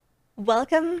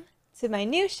Welcome to my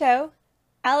new show,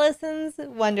 Allison's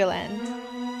Wonderland.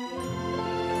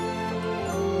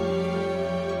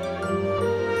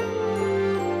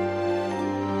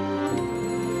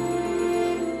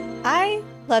 I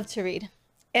love to read,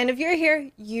 and if you're here,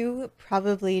 you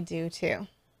probably do too.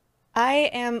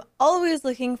 I am always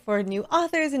looking for new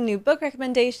authors and new book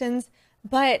recommendations,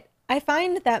 but I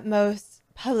find that most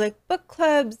public book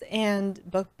clubs and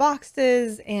book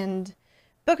boxes and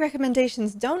book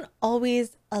recommendations don't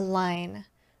always align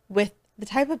with the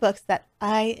type of books that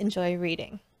I enjoy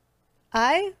reading.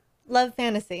 I love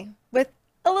fantasy, with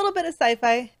a little bit of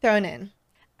sci-fi thrown in.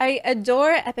 I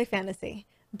adore epic fantasy,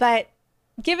 but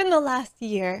given the last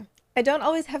year, I don't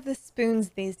always have the spoons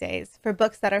these days for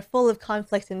books that are full of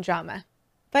conflict and drama.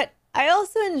 But I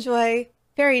also enjoy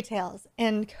fairy tales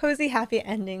and cozy happy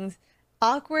endings,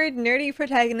 awkward nerdy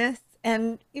protagonists,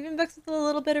 and even books with a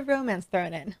little bit of romance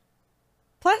thrown in.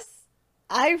 Plus,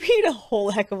 I read a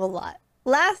whole heck of a lot.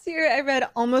 Last year, I read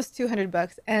almost 200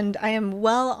 books, and I am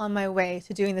well on my way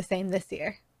to doing the same this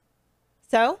year.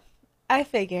 So, I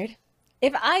figured,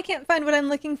 if I can't find what I'm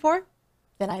looking for,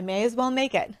 then I may as well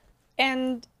make it.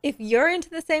 And if you're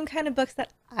into the same kind of books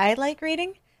that I like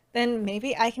reading, then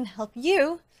maybe I can help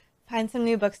you find some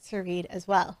new books to read as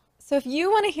well. So if you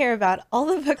want to hear about all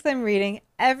the books I'm reading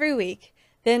every week,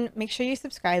 then make sure you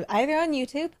subscribe either on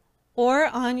YouTube or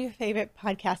on your favorite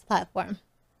podcast platform.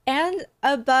 And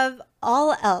above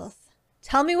all else,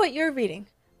 tell me what you're reading.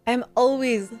 I'm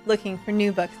always looking for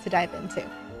new books to dive into.